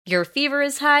Your fever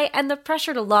is high and the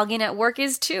pressure to log in at work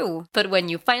is too. But when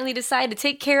you finally decide to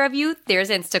take care of you, there's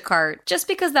Instacart. Just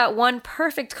because that one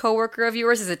perfect coworker of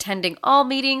yours is attending all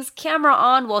meetings, camera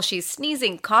on while she's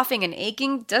sneezing, coughing, and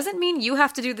aching, doesn't mean you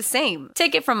have to do the same.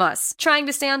 Take it from us. Trying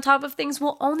to stay on top of things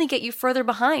will only get you further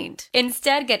behind.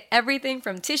 Instead, get everything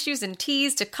from tissues and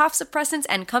teas to cough suppressants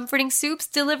and comforting soups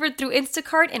delivered through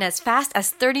Instacart in as fast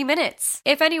as 30 minutes.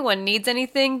 If anyone needs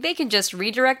anything, they can just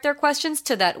redirect their questions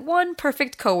to that one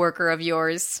perfect coworker of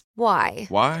yours. Why?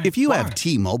 Why? If you have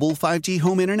T-Mobile 5G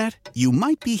home internet, you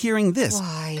might be hearing this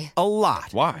Why? a lot.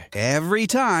 Why? Every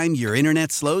time your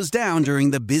internet slows down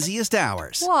during the busiest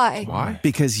hours. Why? Why?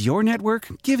 Because your network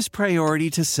gives priority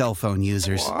to cell phone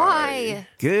users. Why?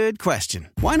 Good question.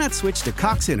 Why not switch to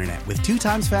Cox Internet with 2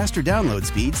 times faster download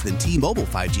speeds than T-Mobile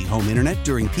 5G home internet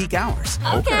during peak hours?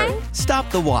 Okay. Stop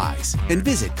the whys and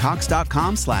visit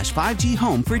cox.com/5G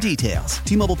home for details.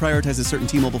 T-Mobile prioritizes certain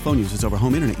T-Mobile phone users over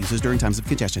home internet users during times of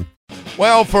congestion.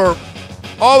 Well, for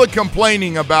all the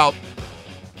complaining about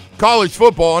college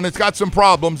football, and it's got some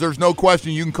problems, there's no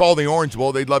question you can call the Orange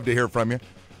Bowl. They'd love to hear from you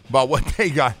about what they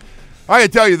got. I got to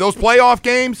tell you, those playoff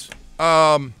games,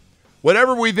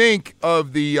 whatever we think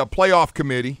of the playoff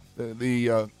committee,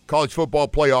 the college football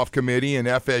playoff committee and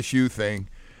FSU thing,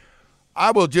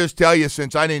 I will just tell you,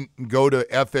 since I didn't go to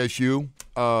FSU,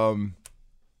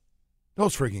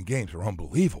 those freaking games were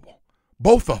unbelievable.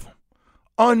 Both of them.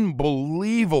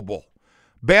 Unbelievable.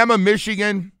 Bama,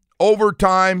 Michigan,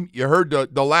 overtime. You heard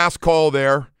the last call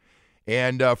there,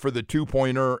 and for the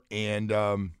 2-pointer and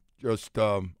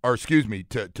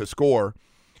to score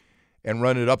and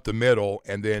run it up the middle.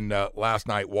 And then last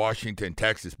night, Washington,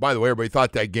 Texas. By the way, everybody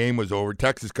thought that game was over.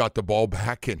 Texas got the ball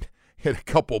back and hit a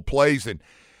couple plays and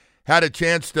had a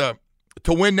chance to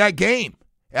win that game.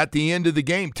 At the end of the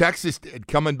game, Texas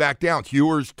coming back down.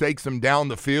 Hewers takes them down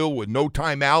the field with no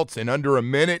timeouts in under a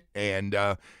minute and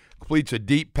completes a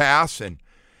deep pass. And,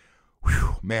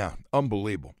 whew, man,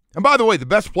 unbelievable. And by the way, the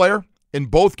best player in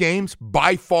both games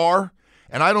by far,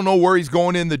 and I don't know where he's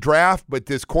going in the draft, but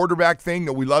this quarterback thing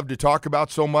that we love to talk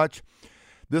about so much,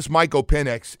 this Michael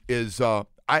Penix is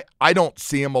I don't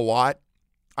see him a lot.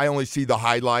 I only see the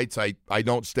highlights. I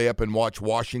don't stay up and watch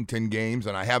Washington games,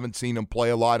 and I haven't seen them play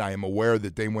a lot. I am aware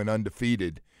that they went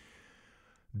undefeated.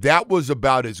 That was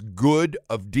about as good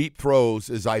of deep throws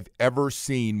as I've ever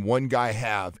seen one guy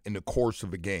have in the course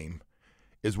of a game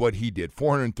is what he did.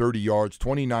 430 yards,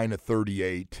 29 of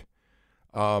 38.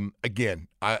 Again,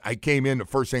 I came in, the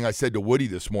first thing I said to Woody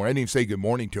this morning, I didn't even say good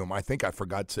morning to him. I think I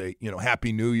forgot to say,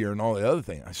 Happy New Year and all the other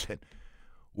things. I said,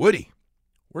 Woody,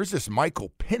 where's this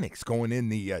Michael Penix going in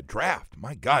the draft?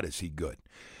 My God, is he good.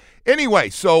 Anyway,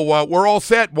 so we're all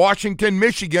set. Washington,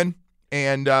 Michigan.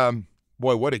 And,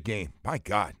 boy, what a game. My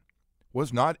God.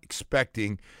 Was not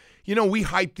expecting. We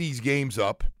hype these games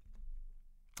up,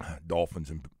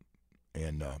 Dolphins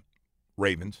and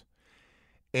Ravens.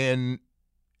 And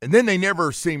then they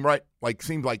never seem right.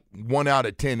 Seems like 1 out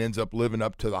of 10 ends up living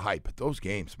up to the hype. But those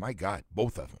games, my God,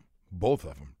 both of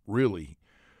them, really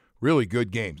really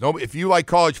good games. No, if you like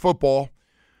college football,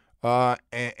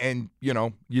 and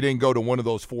you didn't go to one of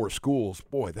those 4 schools,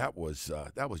 boy, that was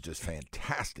just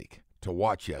fantastic to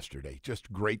watch yesterday.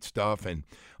 Just great stuff, and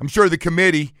I'm sure the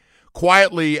committee,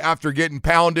 quietly after getting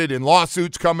pounded and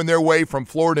lawsuits coming their way from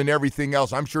Florida and everything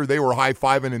else, I'm sure they were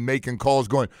high-fiving and making calls,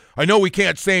 going, "I know we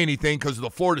can't say anything because of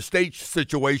the Florida State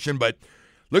situation, but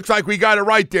looks like we got it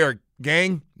right there,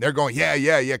 gang." They're going,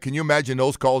 yeah. Can you imagine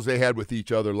those calls they had with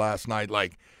each other last night?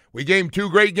 We gave them 2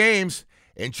 great games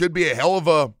and should be a hell of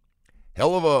a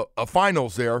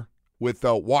finals there with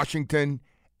Washington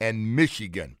and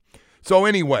Michigan. So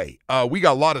anyway, we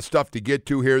got a lot of stuff to get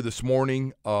to here this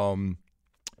morning.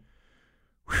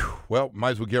 Well,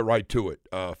 might as well get right to it.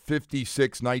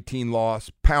 56-19 loss,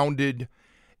 pounded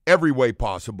every way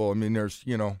possible. I mean, there's,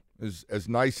 as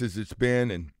nice as it's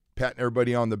been and patting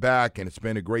everybody on the back, and it's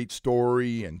been a great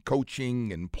story and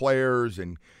coaching and players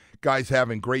and guys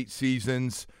having great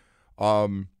seasons.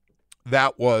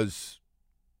 That was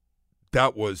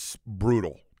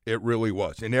brutal. It really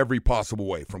was, in every possible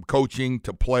way, from coaching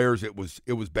to players. It was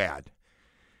bad.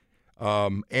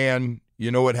 And you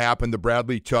know what happened to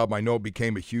Bradley Chubb? I know it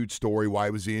became a huge story.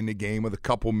 Why was he in the game with a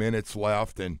couple minutes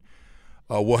left? And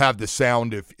we'll have the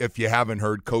sound if you haven't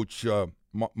heard. Coach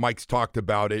Mike's talked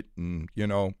about it, and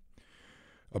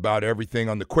about everything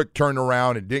on the quick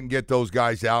turnaround, and didn't get those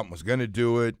guys out and was going to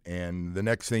do it. And the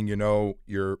next thing you know,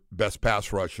 your best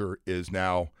pass rusher is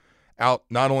now out,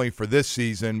 not only for this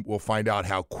season, we'll find out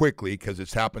how quickly, because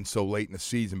it's happened so late in the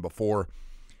season, before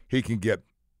he can get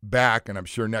back. And I'm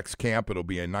sure next camp it'll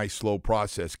be a nice slow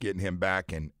process getting him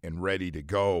back and ready to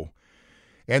go.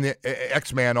 and the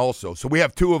X-Man also. So we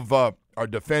have two of our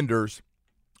defenders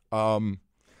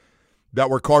that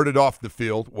were carted off the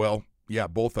field. Well, yeah,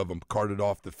 both of them carted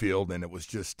off the field, and it was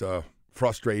just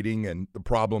frustrating. And the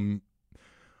problem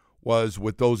was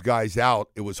with those guys out,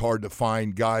 it was hard to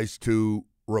find guys to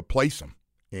replace them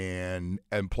and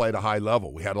play at a high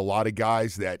level. We had a lot of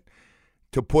guys that,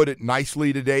 to put it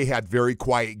nicely today, had very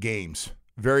quiet games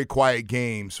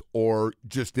or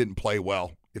just didn't play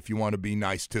well, if you want to be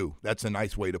nice too. That's a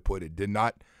nice way to put it. Did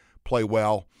not play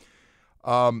well.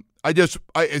 As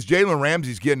Jalen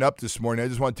Ramsey's getting up this morning, I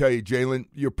just want to tell you, Jalen,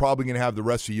 you're probably going to have the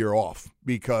rest of the year off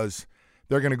because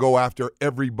they're going to go after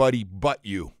everybody but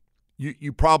you.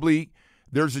 You probably,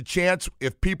 there's a chance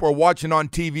if people are watching on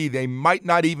TV, they might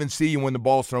not even see you when the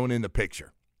ball's thrown in the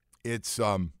picture. It's there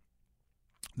are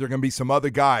going to be some other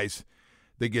guys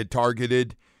that get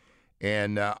targeted.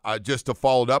 And just to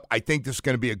follow it up, I think this is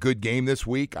going to be a good game this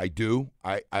week. I do.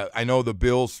 I know the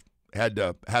Bills had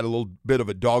a little bit of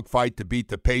a dogfight to beat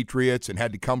the Patriots and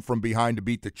had to come from behind to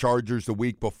beat the Chargers the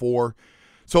week before.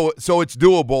 So it's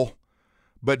doable.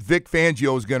 But Vic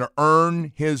Fangio is going to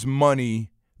earn his money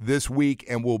this week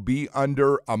and will be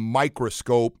under a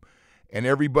microscope. And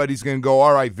everybody's going to go,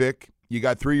 all right, Vic, you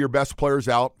got three of your best players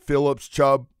out, Phillips,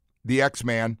 Chubb, the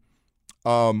X-Man.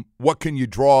 What can you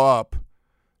draw up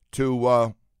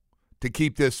to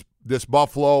keep this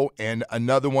Buffalo and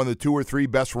another one of the two or three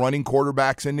best running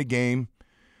quarterbacks in the game?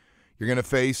 You're going to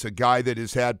face a guy that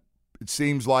has had, it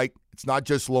seems like, it's not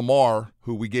just Lamar,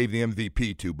 who we gave the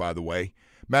MVP to, by the way.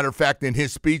 Matter of fact, in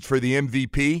his speech for the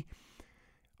MVP,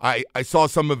 I saw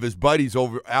some of his buddies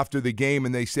over after the game,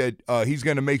 and they said he's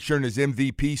going to make sure in his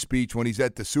MVP speech when he's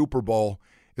at the Super Bowl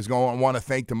is going to want to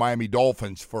thank the Miami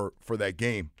Dolphins for that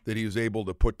game that he was able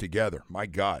to put together. My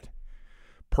God.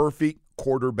 Perfect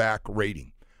quarterback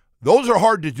rating. Those are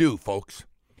hard to do, folks.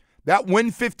 That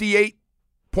win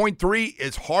 58.3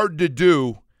 is hard to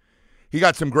do. He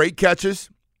got some great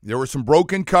catches. There were some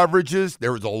broken coverages.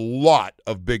 There was a lot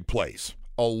of big plays.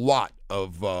 A lot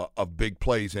of big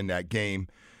plays in that game.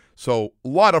 So a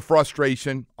lot of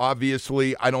frustration.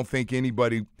 Obviously, I don't think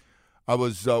anybody –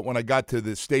 when I got to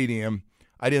the stadium,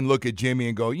 I didn't look at Jimmy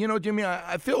and go, Jimmy,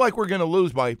 I feel like we're going to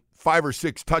lose by 5 or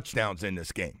 6 touchdowns in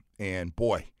this game. And,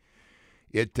 boy,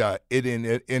 it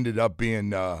ended up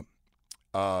being an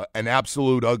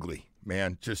absolute ugly,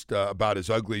 man, just about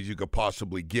as ugly as you could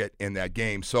possibly get in that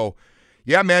game. So,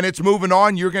 yeah, man, it's moving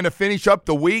on. You're going to finish up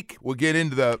the week. We'll get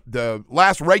into the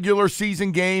last regular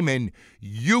season game, and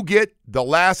you get the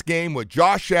last game with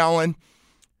Josh Allen,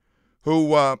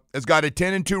 who has got a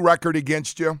 10-2 record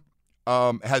against you,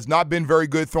 has not been very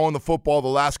good throwing the football the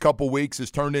last couple weeks, has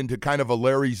turned into kind of a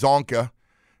Larry Zonka,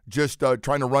 just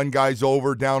trying to run guys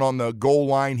over down on the goal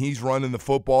line. He's running the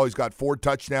football. He's got 4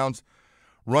 touchdowns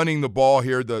running the ball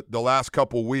here the last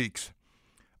couple weeks.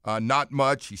 Not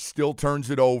much. He still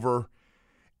turns it over,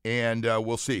 and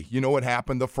we'll see. You know what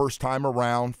happened the first time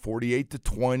around,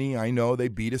 48-20. I know they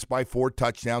beat us by 4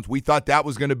 touchdowns. We thought that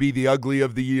was going to be the ugly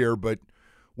of the year, but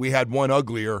we had one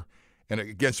uglier, and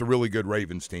against a really good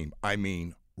Ravens team. I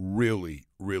mean, really,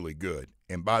 really good.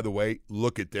 And by the way,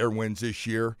 look at their wins this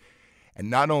year. And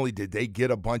not only did they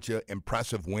get a bunch of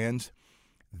impressive wins,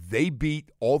 they beat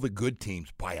all the good teams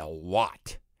by a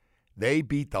lot. They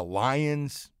beat the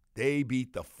Lions. They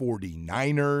beat the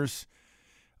 49ers.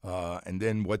 And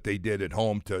then what they did at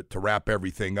home to wrap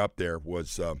everything up there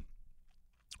was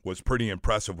pretty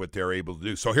impressive what they're able to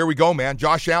do. So here we go, man.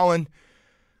 Josh Allen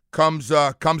comes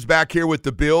back here with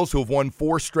the Bills, who have won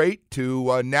 4 straight,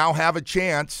 to now have a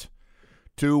chance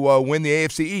to win the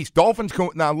AFC East. Dolphins,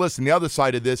 now listen, the other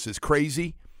side of this is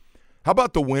crazy. How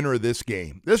about the winner of this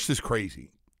game? This is crazy.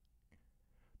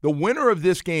 The winner of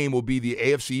this game will be the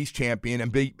AFC East champion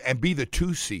and be the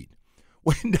 2 seed.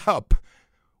 We'll end up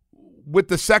with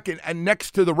the second, and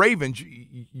next to the Ravens,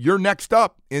 you're next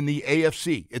up in the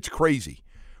AFC. It's crazy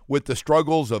with the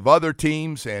struggles of other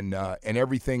teams and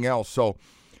everything else. So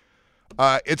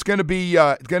it's going to be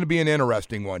an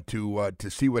interesting one to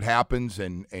see what happens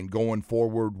and going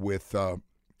forward with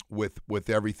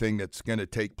everything that's going to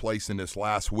take place in this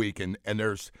last week. And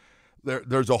there's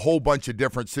a whole bunch of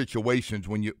different situations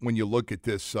when you look at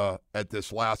this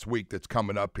last week that's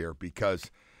coming up here,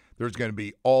 because there's going to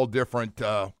be all different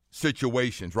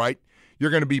situations, right? You're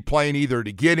going to be playing either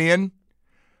to get in,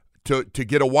 to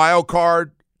get a wild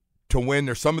card, to win.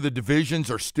 There's some of the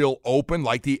divisions are still open,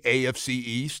 like the AFC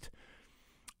East.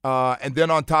 And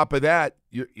then on top of that,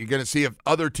 you're going to see if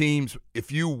other teams,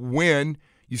 if you win,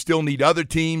 you still need other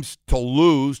teams to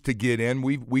lose to get in.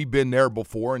 We've been there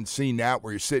before and seen that,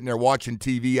 where you're sitting there watching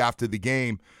TV after the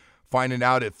game, finding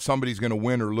out if somebody's going to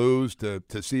win or lose to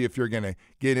see if you're going to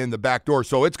get in the back door.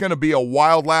 So it's going to be a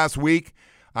wild last week.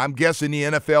 I'm guessing the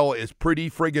NFL is pretty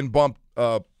friggin' bumped,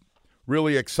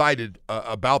 really excited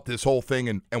about this whole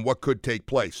thing and what could take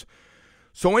place.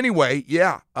 So anyway,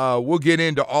 we'll get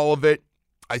into all of it.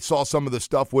 I saw some of the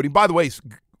stuff, Woody. By the way,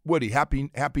 Woody,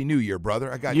 happy New Year,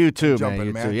 brother. I got you too,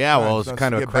 jumping, man. You too. Yeah, well, it's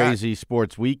kind of a crazy back.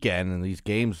 Sports weekend, and these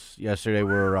games yesterday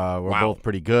were both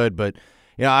pretty good. But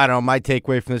I don't know. My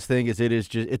takeaway from this thing is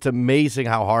it's amazing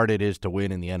how hard it is to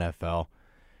win in the NFL.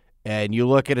 And you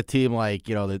look at a team like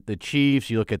the Chiefs,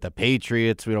 you look at the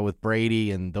Patriots, with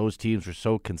Brady, and those teams were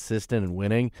so consistent in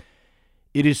winning.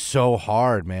 It is so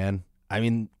hard, man. I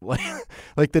mean,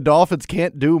 like the Dolphins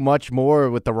can't do much more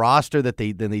with the roster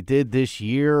than they did this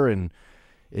year, and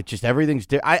it just everything's.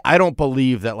 I don't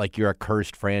believe that you're a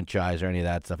cursed franchise or any of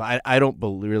that stuff. I don't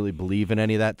really believe in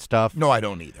any of that stuff. No, I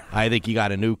don't either. I think you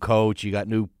got a new coach, you got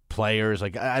new players.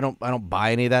 I don't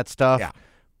buy any of that stuff. Yeah.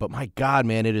 But my God,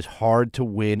 man, it is hard to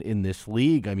win in this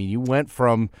league. I mean, you went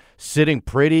from sitting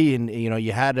pretty, and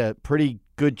you had a pretty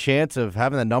good chance of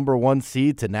having the number 1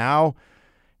 seed to now.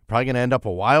 Probably going to end up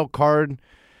a wild card.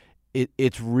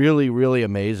 It's really, really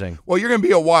amazing. Well, you're going to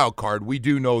be a wild card. We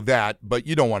do know that, but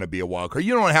you don't want to be a wild card.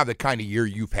 You don't want to have the kind of year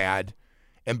you've had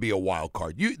and be a wild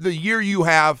card. The year you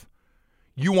have,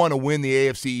 you want to win the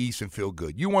AFC East and feel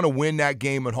good. You want to win that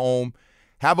game at home,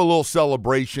 have a little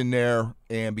celebration there,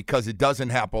 and because it doesn't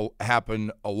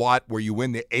happen a lot where you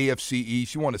win the AFC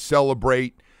East, you want to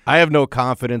celebrate. I have no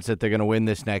confidence that they're going to win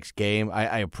this next game.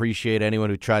 I appreciate anyone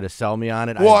who tried to sell me on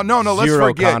it. Well, no, let's zero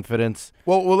forget. Confidence.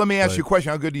 Well, let me ask you a question.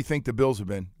 How good do you think the Bills have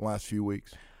been the last few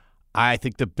weeks? I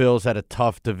think the Bills had a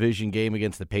tough division game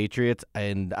against the Patriots,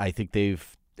 and I think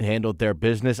they've handled their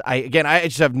business. I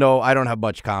don't have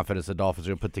much confidence the Dolphins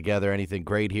are going to put together anything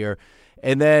great here.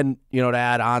 And then, to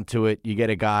add on to it, you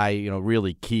get a guy,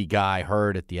 really key guy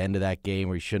hurt at the end of that game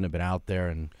where he shouldn't have been out there,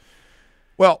 and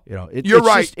well, you're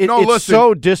right. It's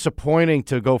so disappointing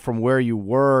to go from where you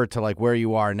were to where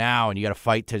you are now, and you got to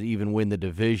fight to even win the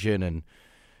division. And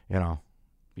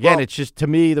it's just, to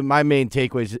me, my main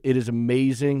takeaway is it is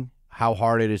amazing how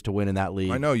hard it is to win in that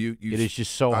league. I know you. It is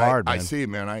just so hard, man. I see it,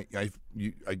 man.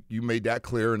 You made that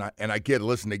clear, and I get it.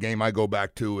 Listen, the game I go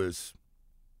back to is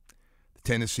the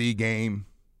Tennessee game.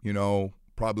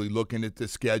 Probably looking at the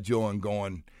schedule and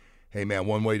going, "Hey, man,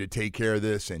 one way to take care of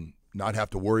this and not have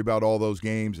to worry about all those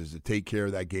games is to take care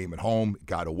of that game at home. It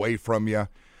got away from you."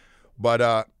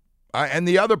 But and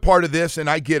the other part of this, and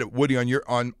I get it, Woody,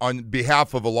 on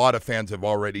behalf of a lot of fans have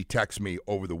already texted me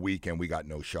over the weekend, we got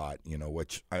no shot,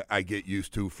 which I get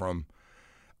used to from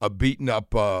a beaten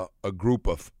up a group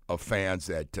of fans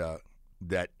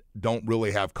that don't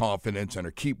really have confidence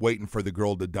and keep waiting for the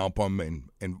girl to dump them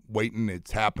and waiting.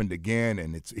 It's happened again,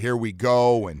 and it's here we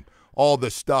go, and all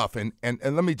this stuff. And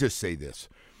let me just say this.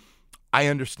 I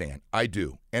understand. I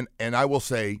do. And I will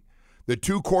say the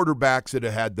two quarterbacks that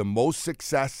have had the most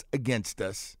success against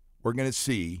us we're going to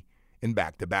see in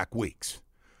back-to-back weeks.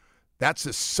 That's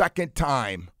the second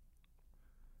time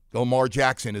Lamar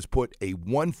Jackson has put a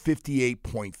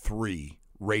 158.3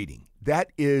 rating.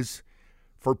 That is,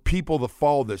 for people to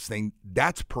follow this thing,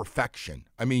 that's perfection.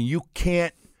 I mean, you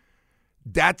can't –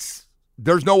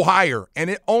 there's no higher. And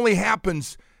it only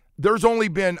happens – there's only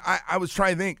been, I was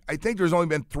trying to think, I think there's only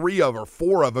been 3 or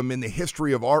 4 of them in the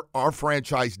history of our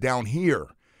franchise down here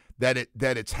that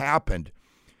it's happened.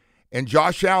 And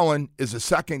Josh Allen is the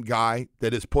second guy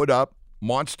that has put up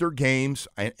monster games.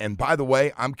 And by the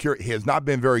way, I'm curious, he has not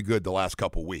been very good the last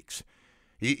couple weeks.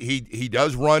 He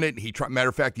does run it. Matter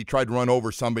of fact, he tried to run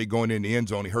over somebody going in the end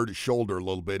zone. He hurt his shoulder a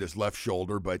little bit, his left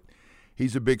shoulder, but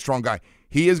he's a big, strong guy.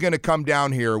 He is going to come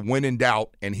down here when in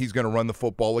doubt, and he's going to run the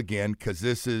football again because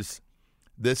this is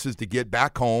to get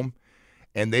back home,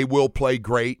 and they will play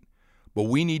great. But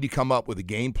we need to come up with a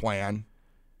game plan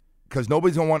because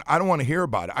nobody's going to want – I don't want to hear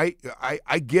about it.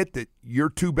 I get that your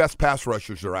 2 best pass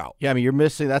rushers are out. Yeah, I mean, you're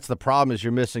missing – that's the problem is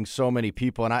you're missing so many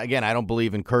people. And, I don't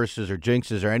believe in curses or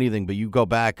jinxes or anything, but you go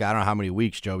back, I don't know how many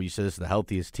weeks, Joe, you said this is the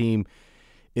healthiest team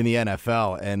in the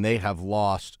NFL, and they have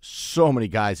lost so many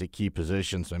guys at key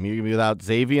positions. I mean, you're going to be without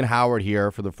Xavier Howard here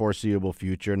for the foreseeable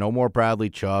future. No more Bradley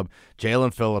Chubb.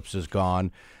 Jalen Phillips is gone.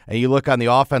 And you look on the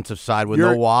offensive side with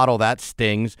no Waddle, that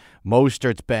stings.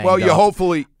 Mostert's banged up. Well,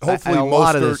 hopefully a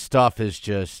lot of this stuff is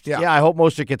just I hope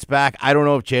Mostert gets back. I don't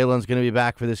know if Jalen's going to be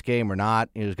back for this game or not.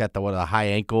 He's got the high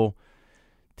ankle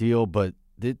deal, but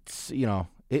it's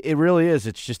It really is.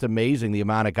 It's just amazing the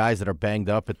amount of guys that are banged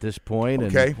up at this point.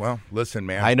 Okay, well, listen,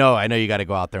 man. I know you got to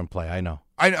go out there and play. I know.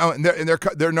 And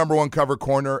they're number 1 cover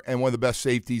corner and one of the best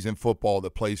safeties in football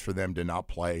that plays for them to not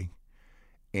play.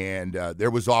 And there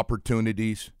was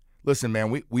opportunities. listen,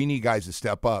 man, we need guys to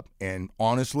step up. And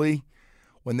honestly,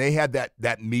 when they had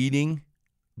that meeting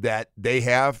that they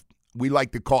have, we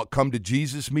like to call it come to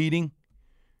Jesus meeting,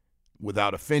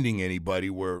 without offending anybody,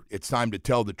 where it's time to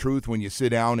tell the truth when you sit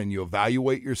down and you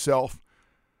evaluate yourself.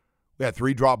 We had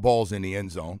 3 drop balls in the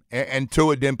end zone, and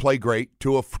Tua didn't play great.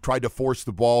 Tua tried to force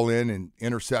the ball in, and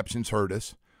interceptions hurt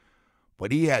us.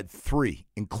 But he had 3,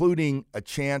 including a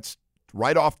chance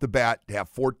right off the bat to have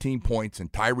 14 points,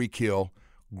 and Tyreek Hill,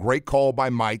 great call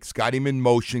by Mike's, got him in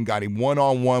motion, got him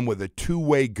one-on-one with a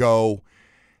 2-way go,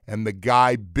 and the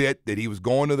guy bit that he was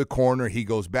going to the corner. He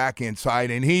goes back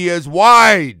inside, and he is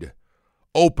wide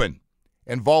open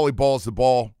and volleyballs the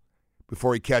ball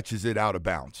before he catches it out of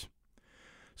bounds.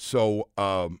 So,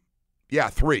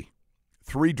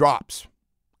 3 drops.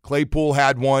 Claypool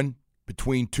had one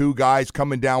between 2 guys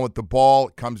coming down with the ball.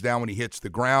 It comes down when he hits the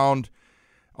ground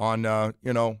on,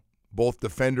 both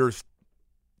defenders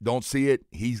don't see it.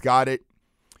 He's got it.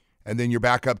 And then your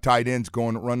backup tight end's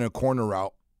running a corner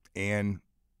route, and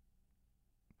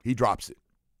he drops it.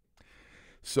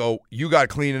 So you got to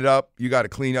clean it up. You got to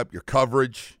clean up your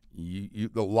coverage.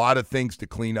 A lot of things to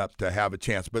clean up to have a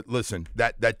chance. But listen,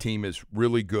 that team is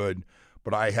really good,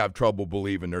 but I have trouble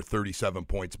believing they're 37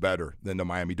 points better than the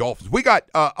Miami Dolphins. We got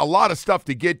a lot of stuff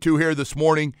to get to here this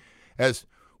morning. As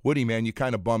Woody, man, you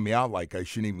kind of bummed me out like I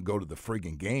shouldn't even go to the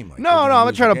friggin' game. Like, no, I'm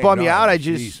not trying to bum you out.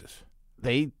 Jesus.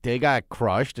 They got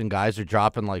crushed, and guys are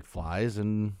dropping like flies,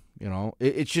 and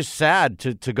it's just sad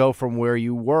to go from where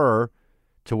you were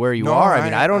to where you are. I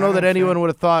mean, I don't know that anyone would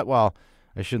have thought, well,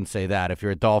 I shouldn't say that. If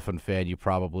you're a Dolphin fan, you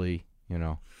probably,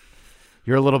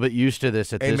 you're a little bit used to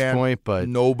this at this point, but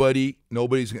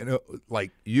nobody's gonna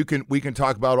we can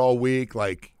talk about all week,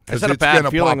 like, I had a bad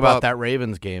feeling about that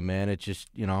Ravens game, man. It's just,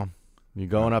 you're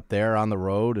going up there on the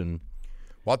road, and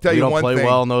I'll tell you one thing. We don't play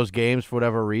well in those games for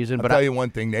whatever reason. I'll tell you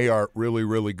one thing. They are really,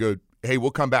 really good. Hey,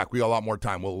 we'll come back. We got a lot more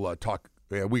time. We'll talk.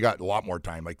 Yeah, we got a lot more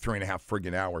time, like 3.5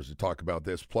 friggin' hours to talk about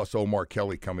this. Plus Omar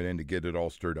Kelly coming in to get it all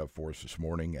stirred up for us this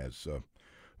morning as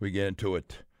we get into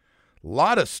it. A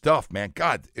lot of stuff, man.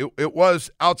 God, it was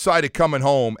outside of coming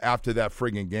home after that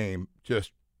friggin' game.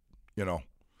 Just,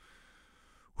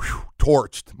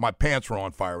 torched. My pants were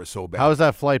on fire. It was so bad. How was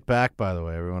that flight back, by the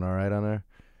way? Everyone all right on there?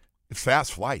 It's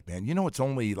fast flight, man. It's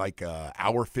only like an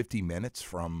hour, 50 minutes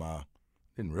from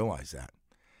didn't realize that.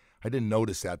 I didn't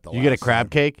notice that the last time. You get a crab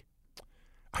cake?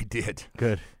 I did.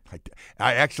 Good.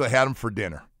 I actually had them for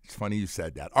dinner. It's funny you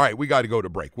said that. All right, we got to go to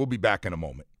break. We'll be back in a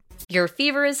moment. Your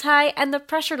fever is high, and the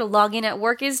pressure to log in at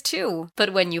work is too.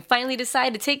 But when you finally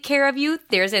decide to take care of you,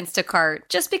 there's Instacart.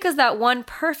 Just because that one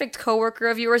perfect coworker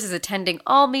of yours is attending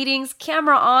all meetings,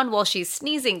 camera on while she's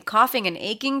sneezing, coughing, and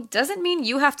aching, doesn't mean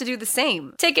you have to do the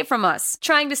same. Take it from us.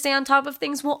 Trying to stay on top of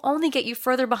things will only get you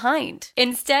further behind.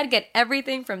 Instead, get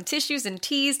everything from tissues and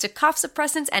teas to cough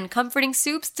suppressants and comforting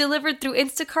soups delivered through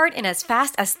Instacart in as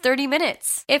fast as 30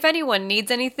 minutes. If anyone needs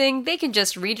anything, they can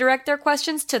just redirect their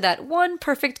questions to that one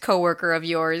perfect coworker of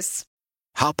yours.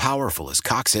 How powerful is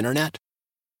Cox Internet?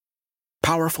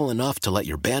 Powerful enough to let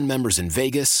your band members in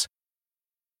Vegas,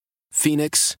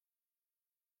 Phoenix,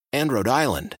 and Rhode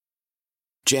Island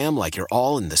jam like you're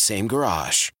all in the same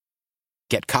garage.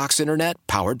 Get Cox Internet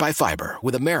powered by fiber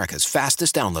with America's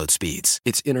fastest download speeds.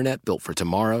 It's internet built for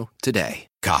tomorrow, today.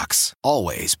 Cox,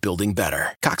 always building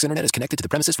better. Cox Internet is connected to the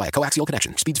premises via coaxial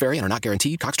connection. Speeds vary and are not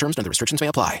guaranteed. Cox terms and other restrictions may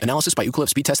apply. Analysis by Ookla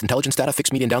Speed Test Intelligence Data.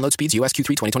 Fixed median download speeds. US Q3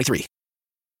 2023.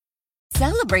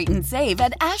 Celebrate and save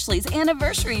at Ashley's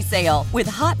Anniversary Sale. With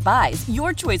Hot Buys,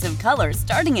 your choice of colors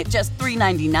starting at just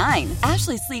 $3.99.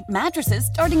 Ashley Sleep mattresses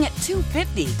starting at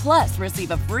 $2.50. Plus,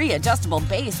 receive a free adjustable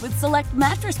base with select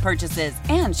mattress purchases.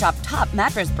 And shop top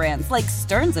mattress brands like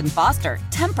Stearns & Foster,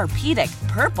 Tempur-Pedic,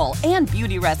 Purple, and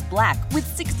Beautyrest Black with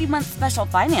 60-month special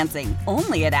financing.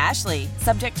 Only at Ashley.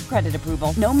 Subject to credit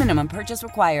approval. No minimum purchase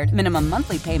required. Minimum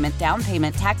monthly payment, down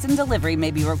payment, tax, and delivery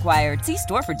may be required. See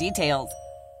store for details.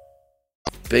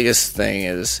 Biggest thing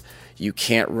is you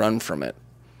can't run from it.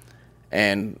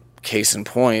 And case in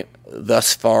point,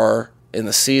 thus far in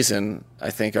the season,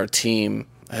 I think our team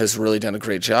has really done a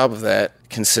great job of that,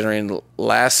 considering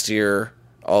last year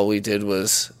all we did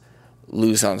was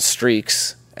lose on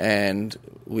streaks, and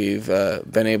we've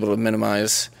been able to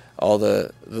minimize all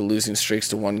the losing streaks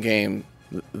to one game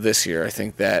this year. I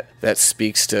think that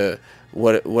speaks to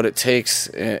what it takes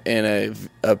in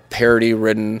a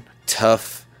parity-ridden,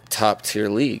 tough, top-tier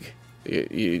league.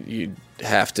 You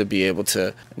have to be able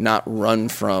to not run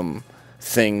from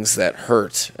things that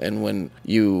hurt. And when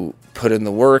you put in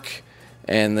the work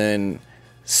and then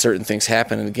certain things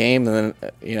happen in the game, and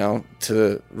then, to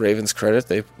the Ravens'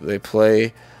 credit, they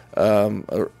play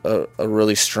a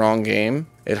really strong game,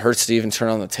 it hurts to even turn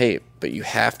on the tape. But you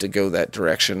have to go that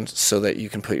direction so that you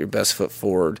can put your best foot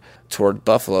forward toward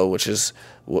Buffalo, which is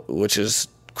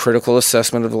critical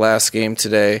assessment of the last game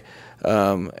today,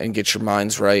 and get your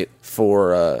minds right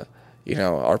for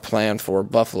our plan for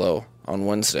Buffalo on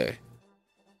Wednesday.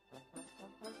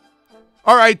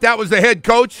 All right, that was the head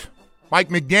coach, Mike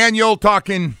McDaniel,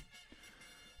 talking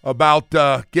about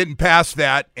getting past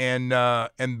that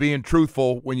and being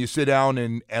truthful when you sit down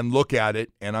and look at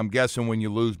it. And I'm guessing when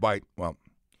you lose by, well,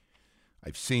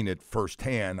 I've seen it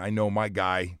firsthand. I know my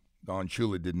guy, Don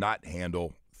Shula, did not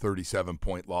handle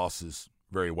 37-point losses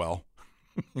very well.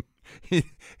 he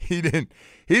didn't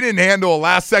handle a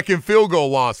last-second field goal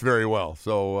loss very well.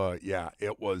 So,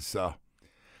 it was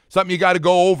something you got to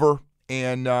go over.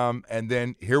 And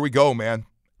then here we go, man.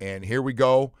 And here we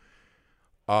go.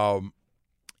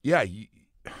 You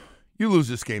lose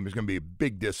this game. It's going to be a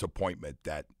big disappointment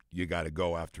that you got to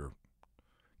go after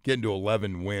getting to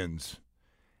 11 wins.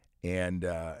 And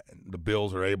the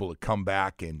Bills are able to come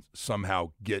back and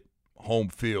somehow get home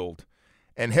field.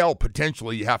 And, hell,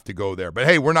 potentially you have to go there. But,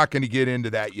 hey, we're not going to get into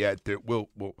that yet.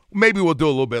 Maybe we'll do a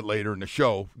little bit later in the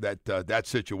show, that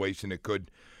situation that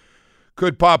could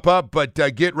pop up. But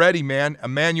get ready, man.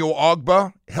 Emmanuel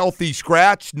Ogbah, healthy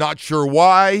scratch, not sure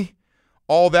why,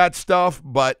 all that stuff.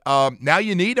 But now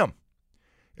you need him.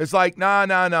 It's like,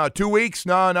 no, 2 weeks?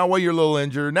 No, well, you're a little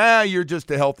injured. Nah, you're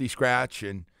just a healthy scratch.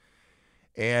 And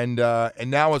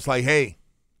now it's like, hey,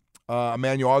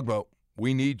 Emmanuel Ogbah,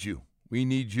 we need you. We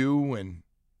need you and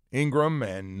Ingram,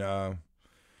 and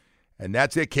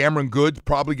that's it. Cameron Good's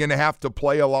probably going to have to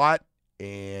play a lot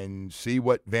and see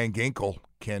what Van Ginkel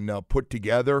can put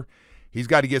together. He's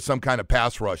got to get some kind of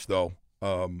pass rush, though.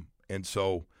 And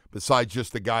so besides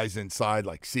just the guys inside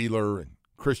like Sealer and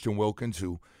Christian Wilkins,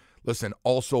 who, listen,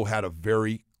 also had a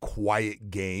very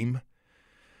quiet game.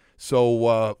 So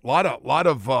a lot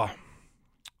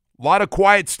of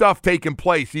quiet stuff taking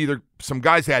place. Either some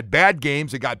guys had bad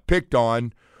games that got picked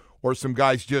on, or some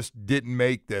guys just didn't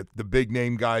make the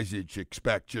big-name guys that you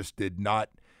expect just did not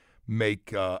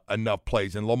make enough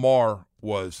plays. And Lamar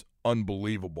was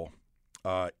unbelievable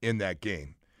in that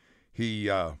game. He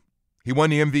won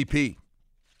the MVP.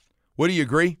 Would you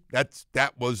agree?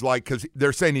 That was like, because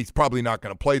they're saying he's probably not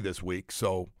going to play this week.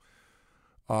 So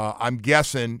I'm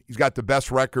guessing he's got the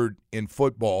best record in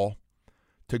football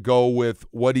to go with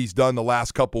what he's done the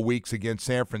last couple weeks against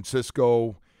San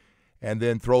Francisco, and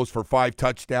then throws for 5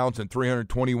 touchdowns and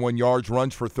 321 yards,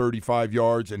 runs for 35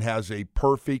 yards, and has a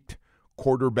perfect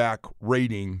quarterback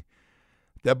rating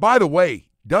that, by the way,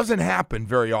 doesn't happen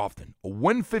very often. A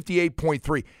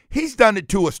 158.3. He's done it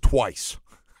to us twice.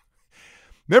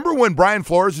 Remember when Brian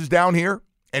Flores is down here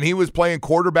and he was playing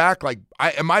quarterback?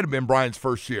 It might have been Brian's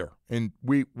first year, and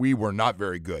we were not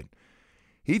very good.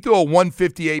 He threw a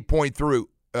 158.3.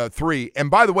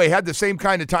 And by the way, had the same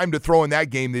kind of time to throw in that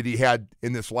game that he had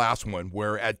in this last one,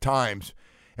 where at times,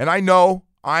 and I know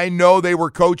they were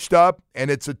coached up,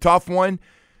 and it's a tough one,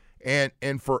 and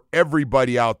for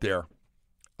everybody out there,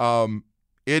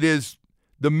 it is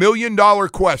the $1 million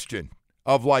question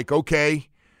of like, okay,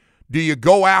 do you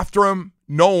go after him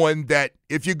knowing that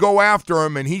if you go after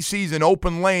him and he sees an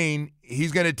open lane,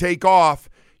 he's going to take off,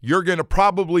 you're going to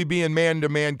probably be in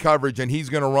man-to-man coverage, and he's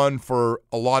going to run for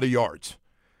a lot of yards.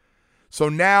 So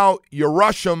now you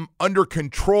rush him under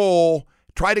control,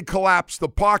 try to collapse the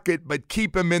pocket, but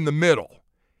keep him in the middle.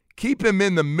 Keep him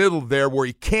in the middle there where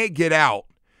he can't get out.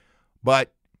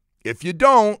 But if you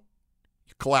don't,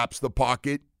 you collapse the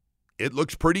pocket, it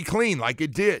looks pretty clean like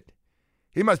it did.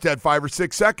 He must have had 5 or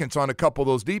 6 seconds on a couple of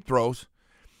those deep throws.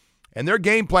 And their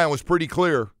game plan was pretty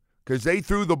clear because they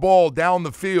threw the ball down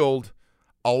the field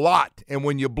a lot. And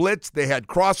when you blitz, they had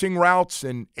crossing routes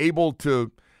and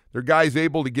their guys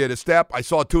able to get a step. I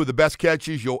saw 2 of the best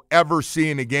catches you'll ever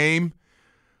see in a game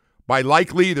by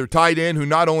Likely, their tight end, who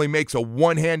not only makes a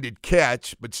one-handed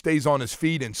catch but stays on his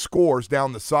feet and scores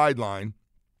down the sideline.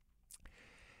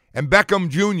 And Beckham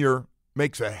Jr.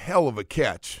 makes a hell of a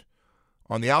catch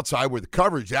on the outside where the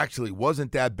coverage actually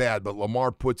wasn't that bad, but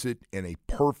Lamar puts it in a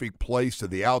perfect place to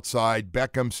the outside.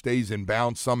 Beckham stays in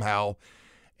bounds somehow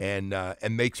and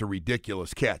makes a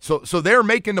ridiculous catch. So they're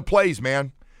making the plays,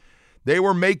 man. They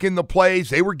were making the plays.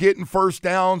 They were getting first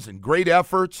downs and great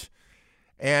efforts.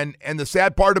 And the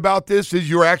sad part about this is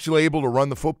you're actually able to run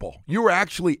the football. You were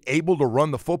actually able to run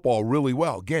the football really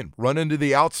well. Again, running to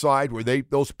the outside where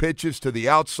those pitches to the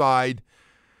outside,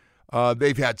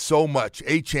 they've had so much.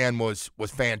 Achane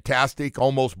was fantastic,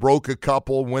 almost broke a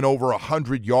couple, went over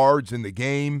 100 yards in the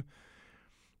game.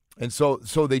 And so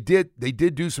they did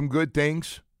do some good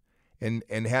things.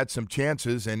 and had some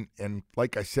chances. And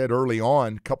like I said early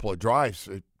on, a couple of drives,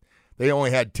 they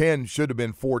only had 10, should have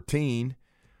been 14.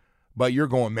 But you're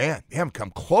going, man, they haven't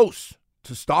come close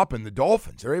to stopping the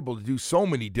Dolphins. They're able to do so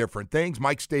many different things.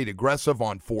 Mike stayed aggressive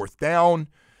on fourth down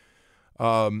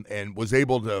and was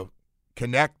able to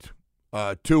connect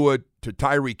to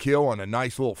Tyreek Hill on a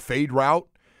nice little fade route.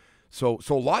 So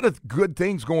a lot of good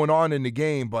things going on in the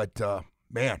game, but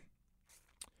man,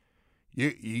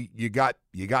 you got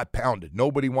pounded.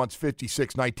 Nobody wants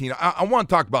 56-19. I want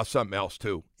to talk about something else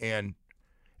too, and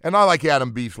I like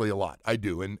Adam Beasley a lot. I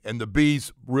do, and the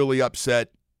Bees really upset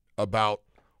about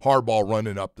Harbaugh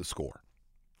running up the score.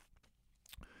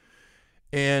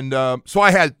 And so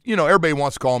I had, everybody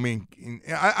wants to call me.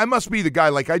 I must be the guy,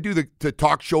 like I do the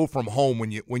talk show from home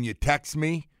when you text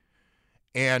me,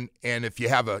 and if you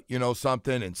have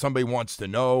something and somebody wants to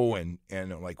know, and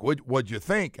like, what'd you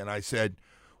think? And I said,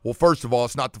 well, first of all,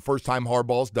 it's not the first time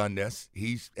Harbaugh's done this.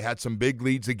 He's had some big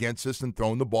leads against us and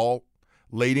thrown the ball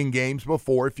late in games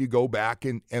before. If you go back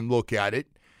and look at it,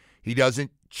 he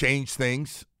doesn't change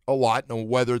things a lot,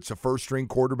 whether it's a first-string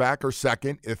quarterback or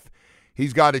second. If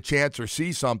he's got a chance or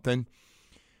see something.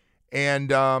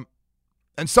 And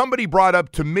somebody brought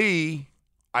up to me,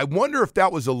 I wonder if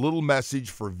that was a little message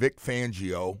for Vic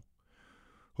Fangio,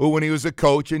 who, when he was a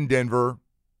coach in Denver,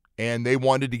 and they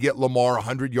wanted to get Lamar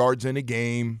 100 yards in a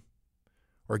game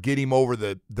or get him over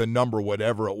the number,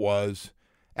 whatever it was,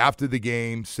 after the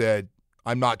game said,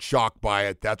 I'm not shocked by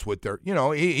it. That's what they're,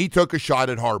 he took a shot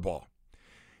at Harbaugh.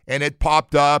 And it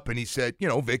popped up, and he said,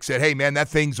 Vic said, hey, man, that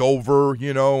thing's over,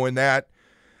 and that.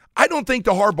 I don't think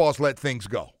the Harbaughs let things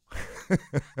go.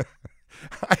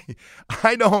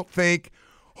 I don't think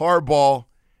Harbaugh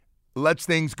lets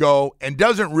things go and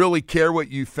doesn't really care what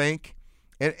you think.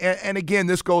 And again,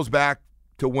 this goes back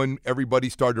to when everybody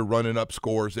started running up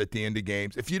scores at the end of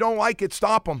games. If you don't like it,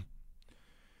 stop them.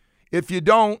 If you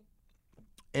don't,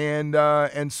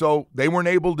 and so they weren't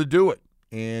able to do it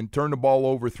and turn the ball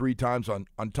over 3 times on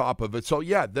top of it. So,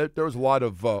 yeah, there was a lot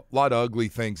of ugly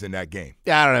things in that game.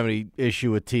 Yeah, I don't have any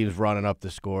issue with teams running up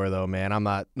the score, though, man. I'm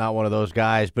not one of those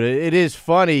guys. But it is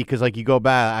funny because, like, you go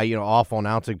back, Awful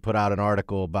Announcing put out an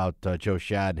article about Joe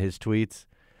Shad and his tweets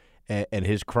and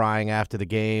his crying after the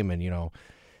game. And,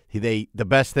 the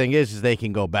best thing is they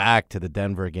can go back to the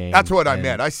Denver game. That's what I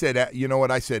meant. I said, you know what?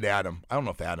 I said Adam. I don't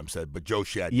know if Adam said, but Joe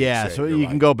Shad. Yeah, so you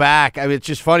can go back. I mean, it's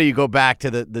just funny. You go back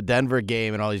to the Denver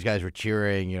game, and all these guys were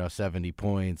cheering, 70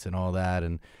 points and all that.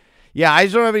 And, yeah, I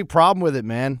just don't have any problem with it,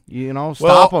 man.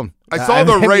 Stop them. I saw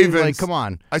the Ravens. Like, come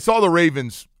on. I saw the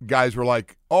Ravens guys were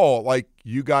like, oh, like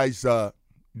you guys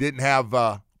didn't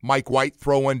have Mike White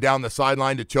throw one down the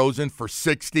sideline to Chosen for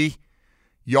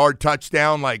 60-yard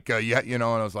touchdown, and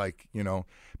I was like,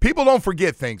 people don't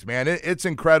forget things, man. It's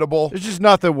incredible. There's just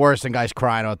nothing worse than guys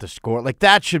crying out the score. Like,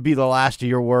 that should be the last of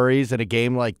your worries in a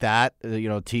game like that,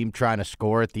 team trying to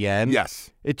score at the end.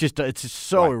 Yes. It's just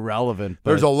so irrelevant.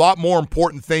 But there's a lot more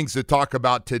important things to talk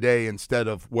about today instead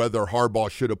of whether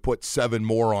Harbaugh should have put 7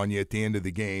 more on you at the end of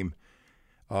the game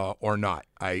or not.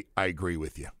 I agree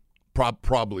with you.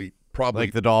 Probably.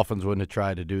 Like the Dolphins wouldn't have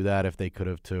tried to do that if they could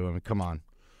have, too. I mean, come on.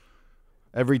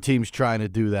 Every team's trying to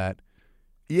do that.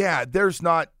 Yeah, there's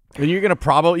not. And you're going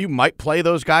to you might play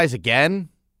those guys again.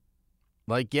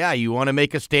 Like, yeah, you want to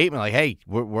make a statement like, hey,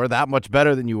 we're that much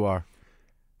better than you are.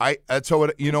 That's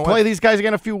what, play these guys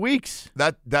again in a few weeks.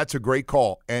 That's a great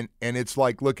call. And it's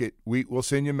like, look, we'll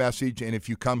send you a message, and if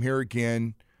you come here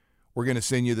again, we're going to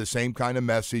send you the same kind of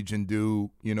message and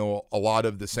do, a lot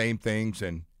of the same things.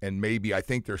 And maybe I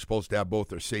think they're supposed to have both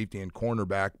their safety and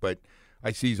cornerback, but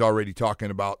I see he's already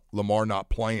talking about Lamar not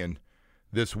playing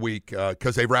this week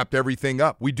because they wrapped everything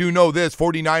up. We do know this,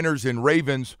 49ers and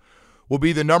Ravens will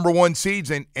be the number 1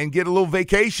 seeds and get a little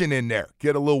vacation in there,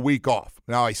 get a little week off.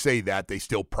 Now, I say that. They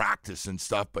still practice and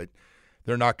stuff, but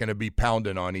they're not going to be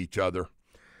pounding on each other.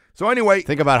 So anyway.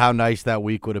 Think about how nice that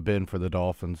week would have been for the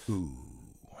Dolphins. Ooh.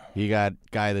 You got a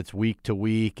guy that's week to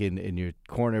week, and your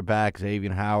cornerback,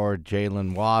 Xavier Howard,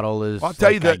 Jalen Waddle is, I'll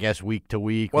tell you that, I guess, week to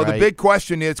week. Well, right? The big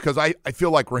question is, because I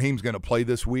feel like Raheem's going to play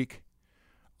this week,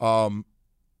 but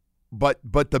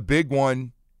the big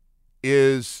one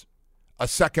is a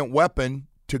second weapon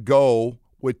to go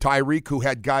with Tyreek, who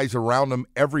had guys around him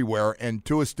everywhere, and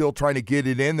Tua's still trying to get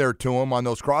it in there to him on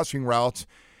those crossing routes.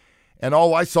 And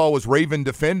all I saw was Raven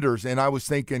defenders, and I was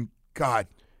thinking, God,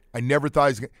 I never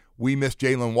thought we missed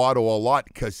Jalen Waddle a lot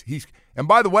because he's – and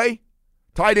by the way,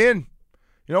 tight end,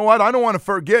 you know what? I don't want to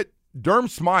forget Durham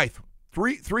Smythe,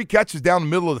 three catches down the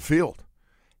middle of the field.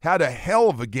 Had a hell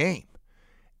of a game.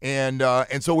 And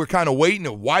so we're kind of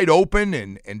waiting, wide open,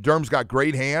 and Durham's got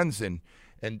great hands. And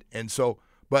so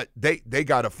But they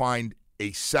got to find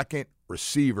a second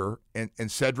receiver, and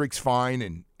Cedric's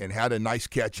fine and had a nice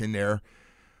catch in there.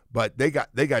 But they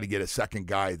got to get a second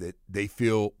guy that they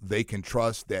feel they can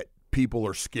trust, that people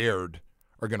are scared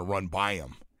are going to run by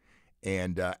him.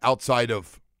 And outside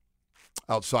of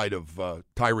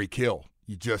Tyreek Hill,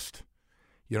 you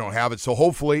don't have it. So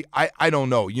hopefully, I don't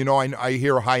know. You know, I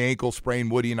hear a high ankle sprain,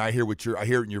 Woody, and I hear it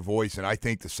in your voice, and I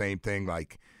think the same thing.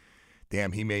 Like,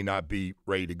 damn, he may not be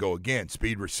ready to go again.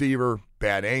 Speed receiver,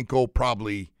 bad ankle,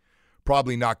 probably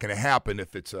not going to happen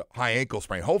if it's a high ankle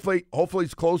sprain. Hopefully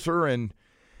it's closer and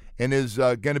is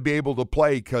going to be able to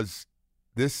play, because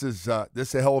this is a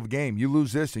hell of a game. You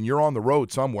lose this and you're on the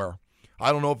road somewhere.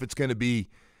 I don't know if it's going to be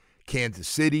Kansas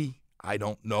City. I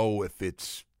don't know if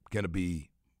it's going to be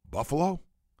Buffalo.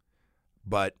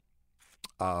 But,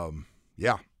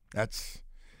 yeah, that's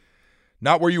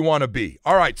not where you want to be.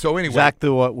 All right, so anyway. Exactly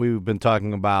what we've been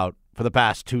talking about for the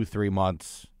past 2-3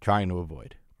 months, trying to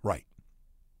avoid. Right.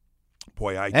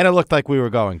 Boy, and it looked like we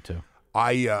were going to.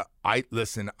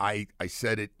 Listen, I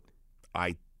said it.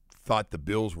 I thought the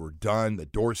Bills were done, the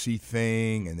Dorsey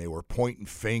thing, and they were pointing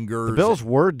fingers. The Bills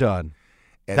were done.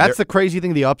 And that's the crazy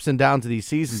thing, the ups and downs of these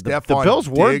seasons. The Bills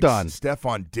were done.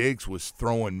 Stephon Diggs was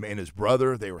throwing, and his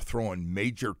brother, they were throwing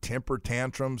major temper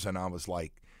tantrums, and I was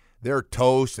like, they're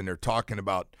toast, and they're talking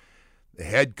about the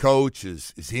head coach,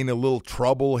 is he in a little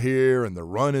trouble here, and the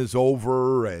run is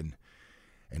over, and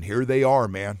here they are,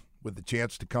 man, with the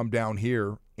chance to come down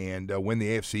here and win the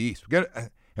AFC East.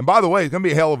 And by the way, it's going to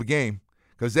be a hell of a game,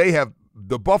 because they have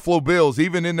the Buffalo Bills,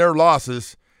 even in their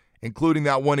losses, including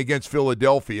that one against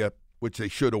Philadelphia, which they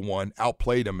should have won,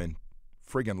 outplayed them and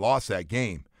friggin' lost that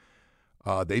game.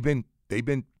 They've been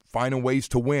finding ways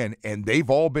to win, and they've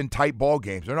all been tight ball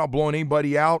games. They're not blowing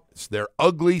anybody out. They're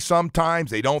ugly sometimes.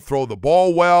 They don't throw the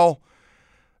ball well.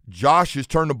 Josh has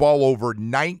turned the ball over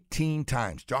 19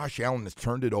 times. Josh Allen has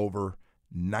turned it over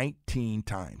 19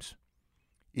 times,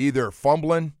 either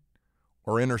fumbling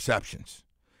or interceptions.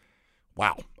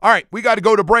 Wow. All right, we got to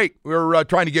go to break. We're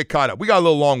trying to get caught up. We got a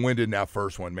little long-winded in that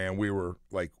first one, man. We were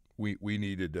like, we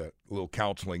needed a little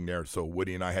counseling there, so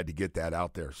Woody and I had to get that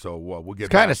out there. So we'll get.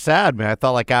 It's kind of sad, man. I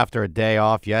thought like after a day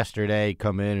off yesterday,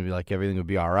 come in and be like everything would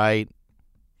be all right.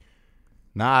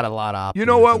 Not a lot of optimism. You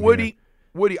know what, Woody?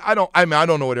 Woody, I don't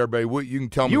know what everybody. You can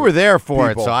tell me. You were there for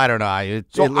it, so I don't know. It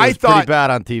was pretty bad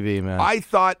on TV, man. I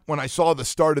thought when I saw the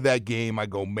start of that game, I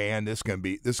go, man, this is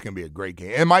gonna be a great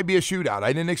game. It might be a shootout.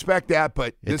 I didn't expect that,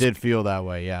 but it did feel that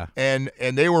way, yeah. And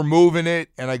they were moving it,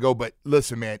 and I go, but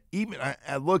listen, man. Even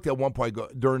I looked at one point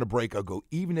during the break. I go,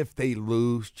 even if they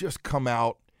lose, just come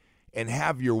out and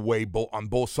have your way on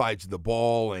both sides of the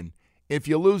ball. And if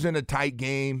you lose in a tight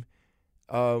game,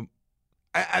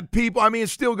 people, I mean,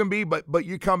 it's still going to be, but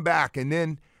you come back, and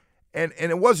then, and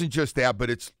it wasn't just that, but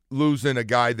it's losing a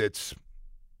guy that's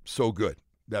so good.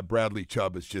 That Bradley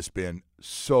Chubb has just been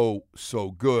so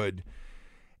good.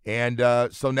 And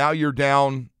so now you're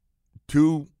down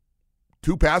two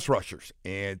pass rushers.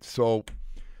 And so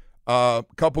a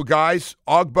couple guys,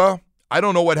 Ogba, I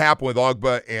don't know what happened with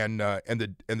Ogba and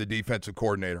the defensive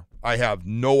coordinator. I have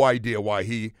no idea why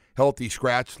he healthy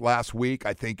scratched last week.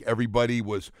 I think everybody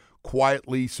was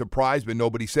quietly surprised, but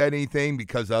nobody said anything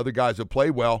because the other guys have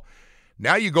played well.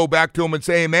 Now you go back to him and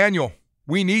say, Emmanuel,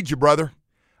 we need you, brother.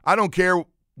 I don't care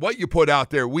what you put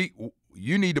out there.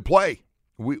 You need to play.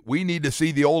 We need to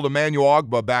see the old Emmanuel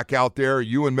Ogba back out there.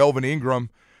 You and Melvin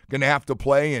Ingram going to have to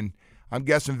play, and I'm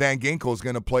guessing Van Ginkel is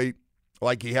going to play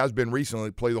like he has been recently,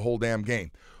 play the whole damn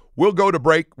game. We'll go to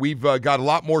break. We've got a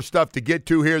lot more stuff to get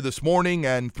to here this morning,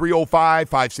 and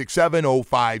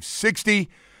 305-567-0560.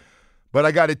 But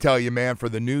I got to tell you, man, for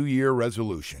the New Year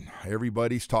resolution,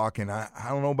 everybody's talking. I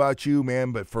don't know about you,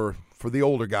 man, but for the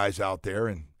older guys out there,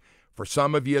 and for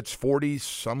some of you it's 40s,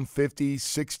 some 50s,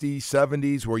 60s,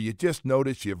 70s, where you just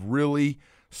notice you've really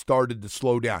started to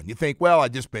slow down. You think, well,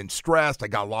 I've just been stressed. I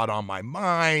got a lot on my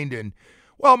mind. And,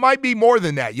 well, it might be more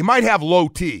than that. You might have low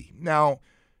T. Now,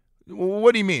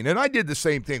 what do you mean? And I did the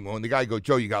same thing. When the guy goes,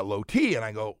 Joe, you got low T. And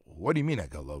I go, what do you mean I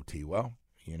got low T? Well,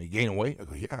 you gain weight? I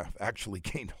go, yeah, I've actually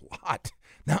gained a lot.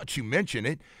 Now that you mention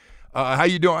it. How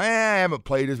you doing? I haven't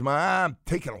played as much. I'm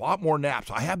taking a lot more naps.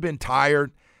 I have been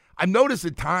tired. I've noticed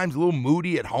at times a little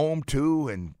moody at home too,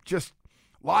 and just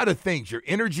a lot of things. Your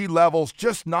energy level's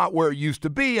just not where it used to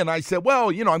be. And I said, well,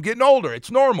 I'm getting older. It's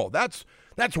normal. That's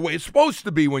the way it's supposed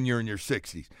to be when you're in your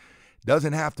 60s.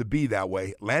 Doesn't have to be that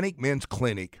way. Atlantic Men's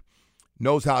Clinic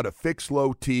knows how to fix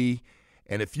low T.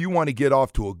 And if you want to get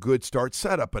off to a good start,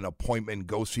 set up an appointment and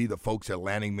go see the folks at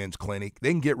Atlantic Men's Clinic.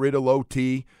 They can get rid of low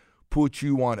T, put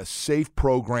you on a safe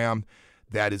program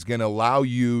that is going to allow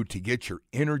you to get your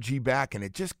energy back. And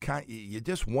it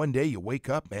just one day you wake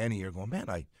up, man, and you're going, man,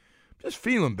 I'm just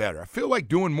feeling better. I feel like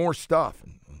doing more stuff.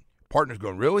 And partner's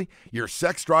going, really? Your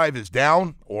sex drive is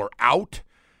down or out?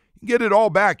 You get it all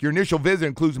back. Your initial visit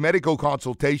includes medical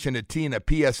consultation, a T, and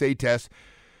a PSA test.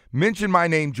 Mention my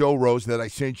name, Joe Rose, that I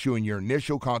sent you, and your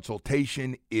initial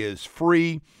consultation is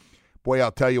free. Boy,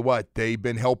 I'll tell you what, they've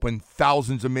been helping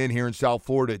thousands of men here in South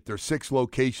Florida. There's 6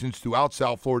 locations throughout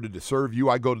South Florida to serve you.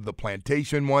 I go to the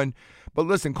Plantation one. But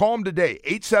listen, call them today,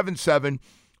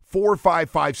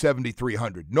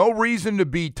 877-455-7300. No reason to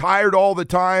be tired all the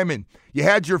time, and you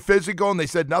had your physical, and they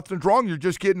said nothing's wrong, you're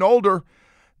just getting older.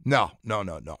 No.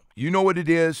 You know what it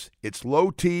is. It's low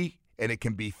T, and it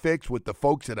can be fixed with the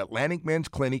folks at Atlantic Men's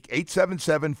Clinic,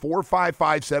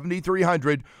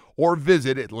 877-455-7300, or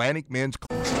visit Atlantic Men's Clinic.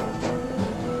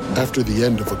 After the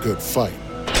end of a good fight,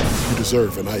 you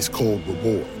deserve an ice-cold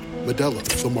reward. Modelo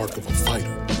is the mark of a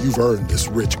fighter. You've earned this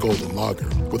rich golden lager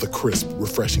with a crisp,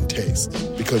 refreshing taste.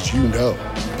 Because you know,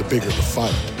 the bigger the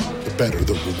fight, the better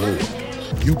the reward.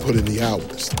 You put in the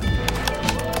hours,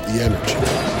 the energy,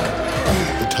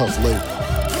 the tough labor.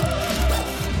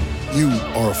 You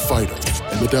are a fighter,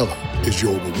 and Modelo is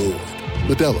your reward.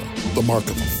 Modelo, the mark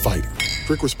of a fighter.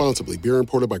 Drink responsibly. Beer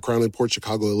imported by Crown Imports,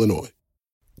 Chicago, Illinois.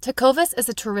 Tecovas is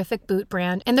a terrific boot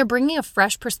brand, and they're bringing a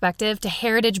fresh perspective to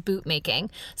heritage boot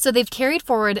making. So they've carried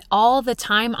forward all the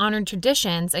time-honored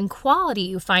traditions and quality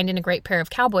you find in a great pair of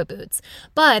cowboy boots,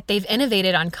 but they've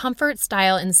innovated on comfort,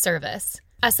 style, and service.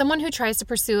 As someone who tries to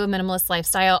pursue a minimalist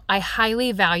lifestyle, I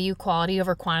highly value quality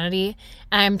over quantity,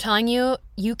 and I'm telling you,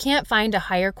 you can't find a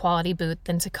higher quality boot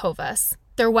than Tecovas.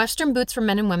 Their Western boots for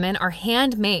men and women are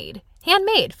handmade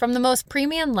from the most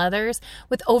premium leathers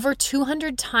with over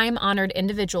 200 time-honored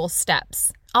individual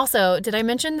steps. Also, did I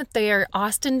mention that they are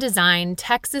Austin-designed,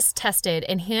 Texas-tested,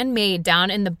 and handmade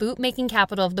down in the boot-making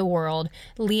capital of the world,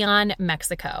 Leon,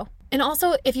 Mexico? And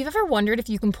also, if you've ever wondered if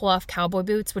you can pull off cowboy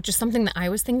boots, which is something that I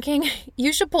was thinking,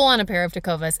 you should pull on a pair of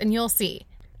Tecovas and you'll see.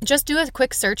 Just do a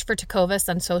quick search for Tecovas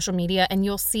on social media and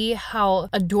you'll see how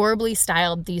adorably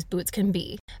styled these boots can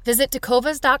be. Visit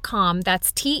tecovas.com,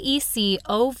 that's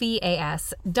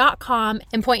TECOVAS.com,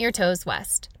 and point your toes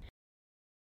west.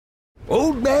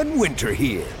 Old Man Winter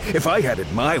here. If I had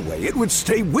it my way, it would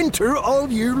stay winter all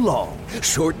year long.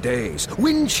 Short days,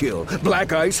 wind chill,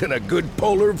 black ice, and a good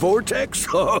polar vortex.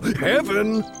 Oh,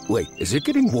 heaven! Wait, is it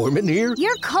getting warm in here?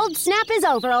 Your cold snap is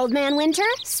over, Old Man Winter.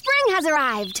 Spring has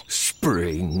arrived.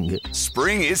 Spring.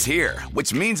 Spring is here,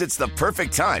 which means it's the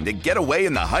perfect time to get away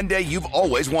in the Hyundai you've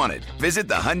always wanted. Visit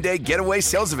the Hyundai Getaway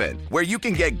Sales Event, where you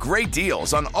can get great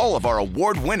deals on all of our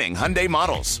award-winning Hyundai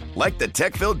models, like the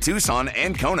tech-filled Tucson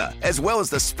and Kona, as well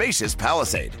as the spacious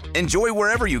Palisade. Enjoy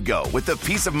wherever you go with the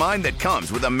peace of mind that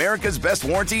comes with America's best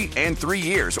warranty and 3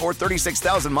 years or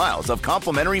 36,000 miles of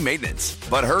complimentary maintenance.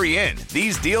 But hurry in,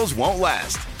 these deals won't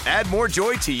last. Add more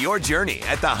joy to your journey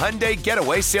at the Hyundai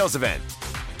Getaway Sales Event.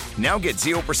 Now get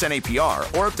 0% APR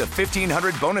or up to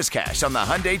 $1,500 bonus cash on the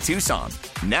Hyundai Tucson.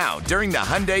 Now during the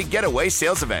Hyundai Getaway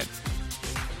Sales Event.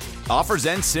 Offers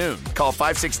end soon. Call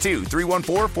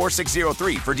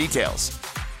 562-314-4603 for details.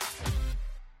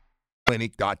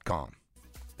 Clinic.com.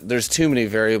 There's too many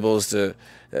variables to.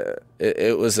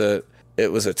 It was a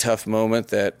tough moment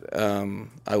that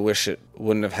I wish it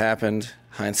wouldn't have happened.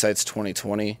 Hindsight's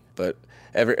 20/20, but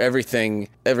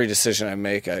every decision I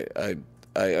make, I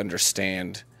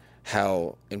understand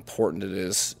how important it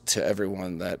is to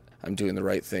everyone that I'm doing the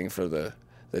right thing for the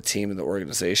team and the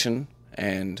organization.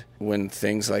 And when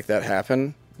things like that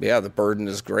happen, yeah, the burden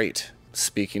is great.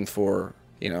 Speaking for,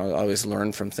 I always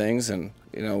learn from things, and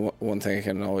one thing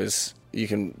you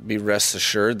can be rest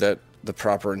assured that the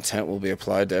proper intent will be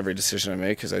applied to every decision I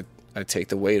make, because I take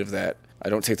the weight of that. I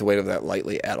don't take the weight of that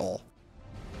lightly at all.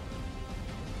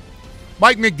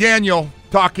 Mike McDaniel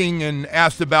talking and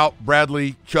asked about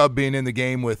Bradley Chubb being in the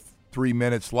game with 3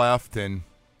 minutes left and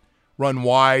run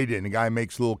wide, and the guy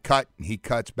makes a little cut, and he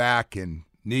cuts back, and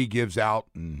knee gives out,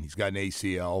 and he's got an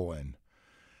ACL, and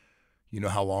you know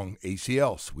how long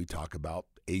ACLs. We talk about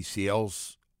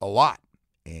ACLs a lot,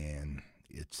 and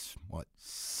it's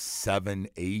 7,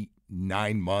 8,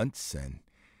 9 months, and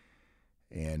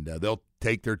they'll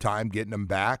take their time getting him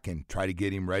back and try to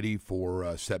get him ready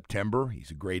for September.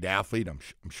 He's a great athlete. I'm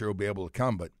sure he'll be able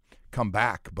to come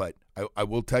back. But I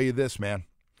will tell you this, man.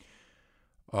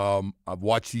 I've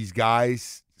watched these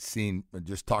guys,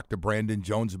 just talked to Brandon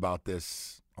Jones about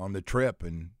this on the trip,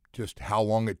 and just how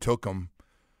long it took him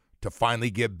to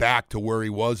finally get back to where he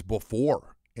was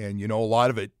before. And, a lot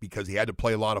of it because he had to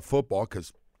play a lot of football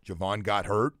because Javon got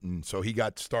hurt, and so he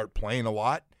got to start playing a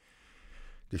lot.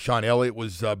 Deshaun Elliott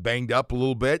was banged up a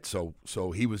little bit, so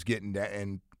he was getting that,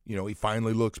 and he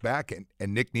finally looks back,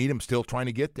 and Nick Needham's still trying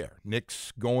to get there.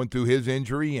 Nick's going through his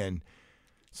injury, and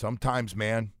sometimes,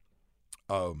 man,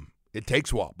 it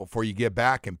takes a while before you get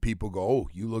back, and people go,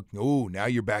 now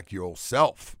you're back to your old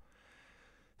self.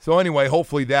 So anyway,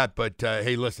 hopefully that, but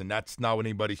hey, listen, that's not what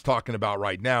anybody's talking about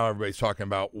right now. Everybody's talking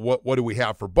about what do we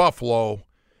have for Buffalo,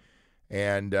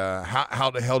 and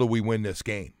how the hell do we win this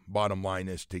game? Bottom line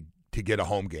is to get a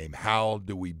home game. How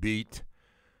do we beat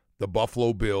the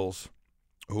Buffalo Bills,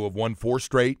 who have won 4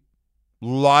 straight? A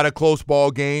lot of close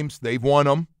ball games. They've won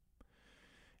them.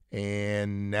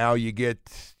 And now you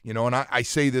get, and I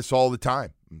say this all the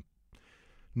time.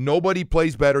 Nobody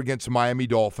plays better against the Miami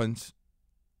Dolphins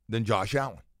than Josh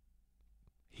Allen.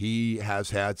 He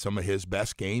has had some of his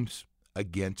best games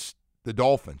against the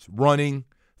Dolphins. Running,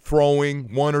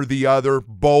 throwing, one or the other,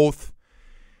 both.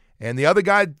 And the other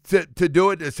guy to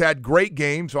do it has had great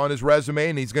games on his resume,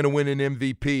 and he's going to win an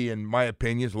MVP, in my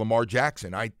opinion, is Lamar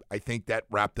Jackson. I think that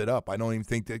wrapped it up. I don't even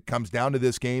think that it comes down to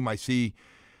this game. I see,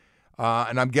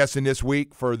 and I'm guessing this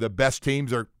week for the best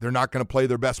teams, they're not going to play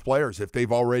their best players. If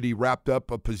they've already wrapped up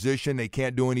a position, they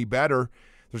can't do any better.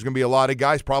 There's going to be a lot of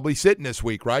guys probably sitting this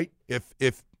week, right?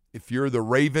 If you're the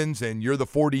Ravens and you're the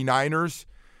 49ers,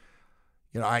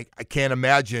 I can't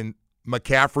imagine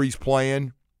McCaffrey's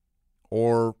playing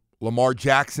or Lamar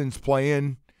Jackson's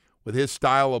playing with his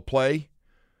style of play.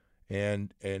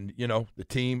 And the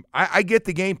team, I get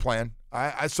the game plan.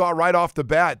 I saw right off the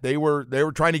bat they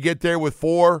were trying to get there with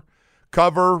 4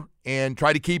 cover and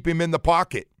try to keep him in the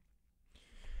pocket.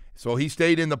 So he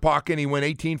stayed in the pocket, and he went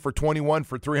 18 for 21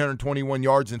 for 321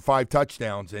 yards and 5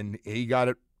 touchdowns, and he got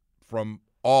it from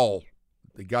all.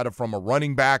 He got it from a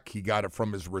running back. He got it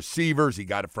from his receivers. He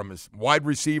got it from his wide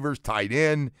receivers, tight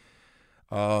end.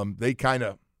 They kind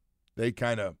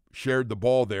of shared the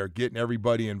ball there, getting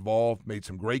everybody involved, made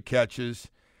some great catches,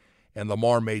 and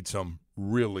Lamar made some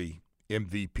really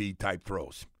MVP-type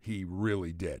throws. He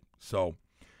really did. So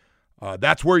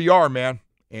that's where you are, man,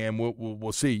 and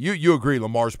we'll see. You agree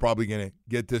Lamar's probably going to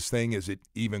get this thing? Is it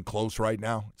even close right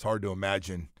now? It's hard to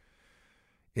imagine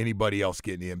anybody else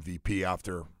getting the MVP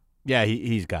after. Yeah,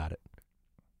 he's got it.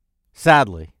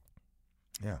 Sadly.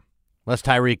 Yeah. Unless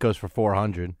Tyreek goes for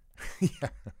 400. Yeah.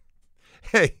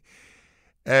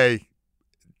 Hey,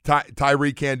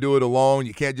 Tyreek can't do it alone.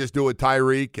 You can't just do it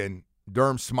Tyreek and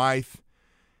Durham Smythe.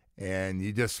 And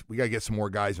we got to get some more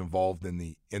guys involved in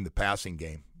the passing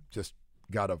game. Just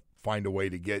got to find a way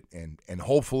to get and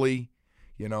hopefully,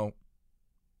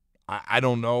 I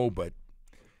don't know, but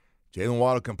Jalen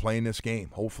Waddle can play in this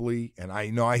game, hopefully. And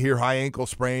I hear high ankle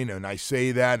sprain, and I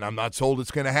say that, and I'm not told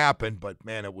it's going to happen, but,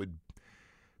 man, it would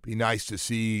be nice to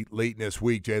see late in this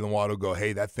week Jalen Waddle go,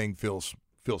 hey, that thing feels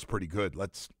pretty good.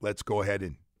 Let's go ahead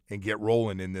and get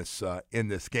rolling in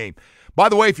this game. By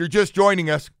the way, if you're just joining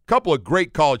us, a couple of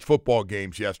great college football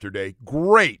games yesterday.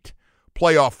 Great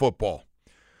playoff football.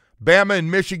 Bama and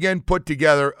Michigan put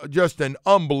together just an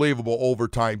unbelievable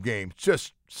overtime game.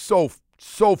 Just so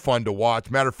fun to watch.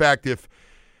 Matter of fact, if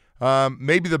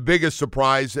maybe the biggest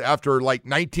surprise after like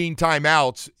 19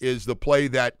 timeouts is the play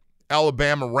that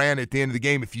Alabama ran at the end of the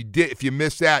game. If you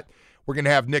missed that, we're going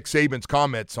to have Nick Saban's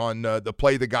comments on the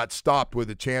play that got stopped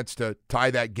with a chance to tie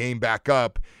that game back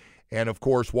up. And, of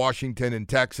course, Washington and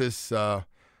Texas,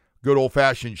 good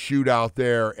old-fashioned shootout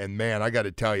there. And, man, I got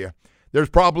to tell you, there's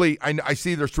probably I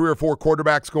see there's 3 or 4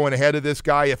 quarterbacks going ahead of this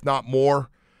guy, if not more.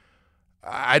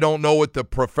 I don't know what the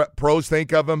pros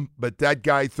think of him, but that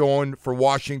guy throwing for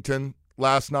Washington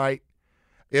last night,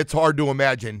 it's hard to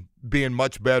imagine being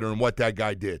much better than what that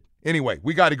guy did. Anyway,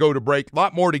 we got to go to break. A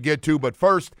lot more to get to, but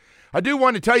first, I do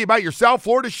want to tell you about your South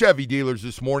Florida Chevy dealers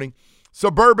this morning.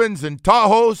 Suburbans and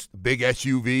Tahoes, big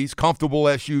SUVs, comfortable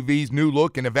SUVs, new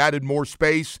look, and have added more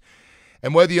space.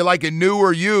 And whether you like it new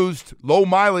or used, low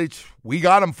mileage, we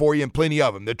got them for you and plenty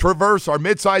of them. The Traverse, our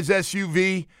midsize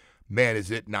SUV, man,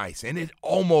 is it nice. And it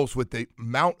almost, with the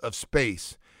amount of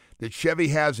space that Chevy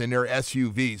has in their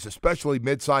SUVs, especially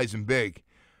midsize and big,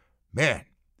 man,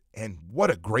 and what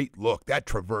a great look. That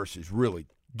Traverse really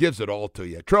gives it all to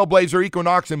you. Trailblazer,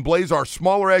 Equinox, and Blaze are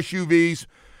smaller SUVs,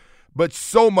 but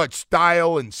so much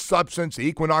style and substance. The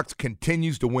Equinox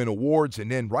continues to win awards.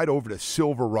 And then right over to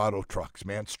Silverado trucks,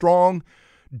 man. Strong,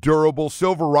 durable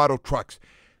Silverado trucks.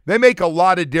 They make a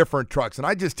lot of different trucks. And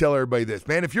I just tell everybody this,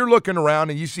 man, if you're looking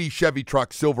around and you see Chevy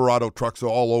trucks, Silverado trucks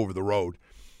all over the road,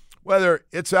 whether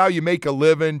it's how you make a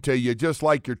living to you just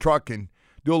like your truck and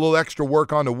do a little extra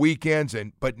work on the weekends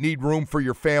but need room for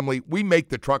your family, we make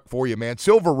the truck for you, man.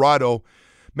 Silverado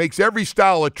makes every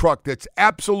style of truck that's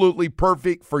absolutely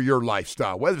perfect for your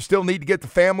lifestyle. Whether still need to get the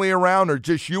family around or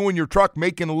just you and your truck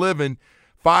making a living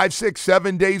 5, 6,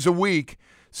 7 days a week,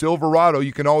 Silverado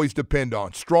you can always depend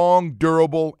on. Strong,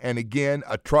 durable, and again,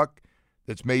 a truck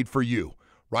that's made for you.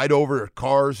 Right over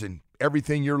cars and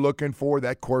everything you're looking for,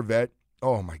 that Corvette,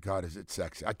 oh my God, is it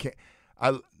sexy.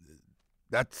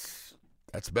 That's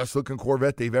the best looking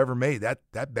Corvette they've ever made.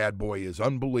 That bad boy is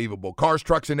unbelievable. Cars,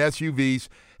 trucks, and SUVs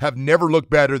have never looked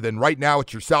better than right now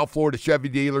at your South Florida Chevy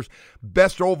dealers.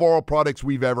 Best overall products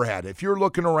we've ever had. If you're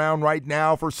looking around right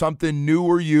now for something new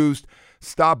or used,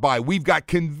 stop by. We've got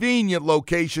convenient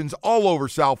locations all over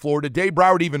South Florida, Dade,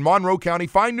 Broward, even Monroe County.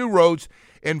 Find new roads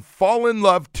and fall in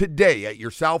love today at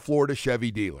your South Florida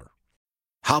Chevy dealer.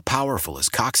 How powerful is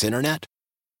Cox Internet?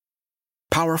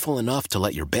 Powerful enough to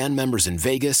let your band members in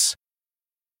Vegas,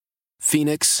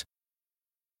 Phoenix,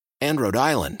 and Rhode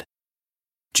Island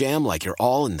jam like you're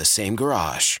all in the same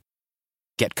garage.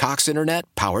 Get Cox Internet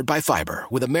powered by fiber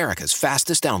with America's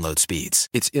fastest download speeds.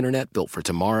 It's internet built for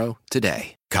tomorrow,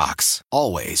 today. Cox,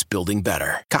 always building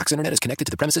better. Cox Internet is connected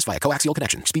to the premises via coaxial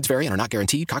connection. Speeds vary and are not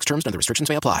guaranteed. Cox terms and other restrictions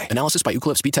may apply. Analysis by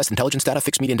Ookla Speed Test Intelligence Data.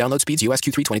 Fixed median download speeds. US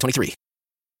Q3 2023.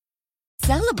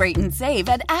 Celebrate and save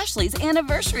at Ashley's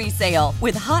Anniversary Sale.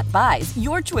 With Hot Buys,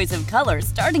 your choice of colors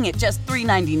starting at just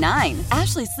 $3.99.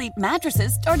 Ashley Sleep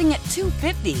mattresses starting at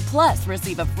 $2.50. Plus,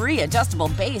 receive a free adjustable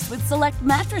base with select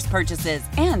mattress purchases.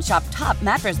 And shop top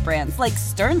mattress brands like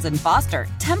Stearns & Foster,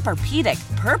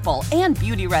 Tempur-Pedic, Purple, and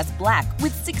Beautyrest Black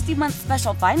with 60-month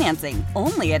special financing.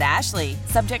 Only at Ashley.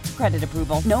 Subject to credit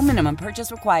approval. No minimum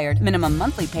purchase required. Minimum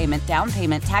monthly payment, down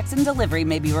payment, tax, and delivery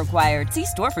may be required. See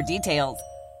store for details.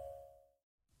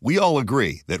 We all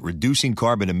agree that reducing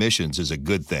carbon emissions is a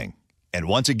good thing. And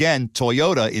once again,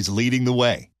 Toyota is leading the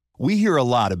way. We hear a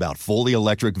lot about fully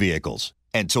electric vehicles,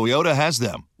 and Toyota has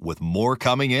them, with more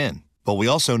coming in. But we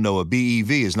also know a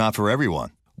BEV is not for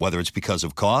everyone, whether it's because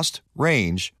of cost,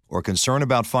 range, or concern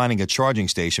about finding a charging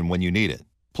station when you need it.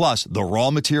 Plus, the raw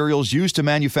materials used to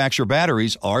manufacture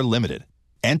batteries are limited.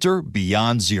 Enter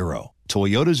Beyond Zero,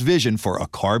 Toyota's vision for a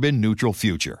carbon-neutral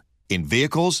future. In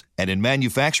vehicles and in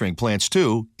manufacturing plants,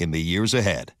 too, in the years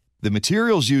ahead. The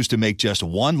materials used to make just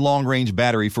one long-range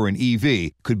battery for an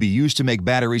EV could be used to make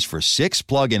batteries for 6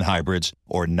 plug-in hybrids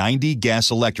or 90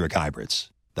 gas-electric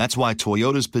hybrids. That's why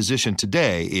Toyota's position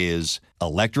today is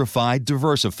electrified,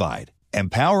 diversified,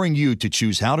 empowering you to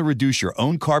choose how to reduce your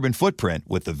own carbon footprint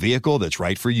with the vehicle that's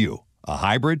right for you, a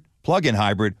hybrid, plug-in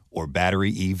hybrid, or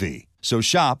battery EV. So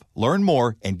shop, learn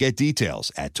more, and get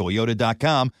details at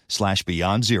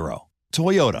toyota.com/beyond zero.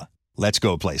 Toyota, let's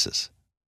go places.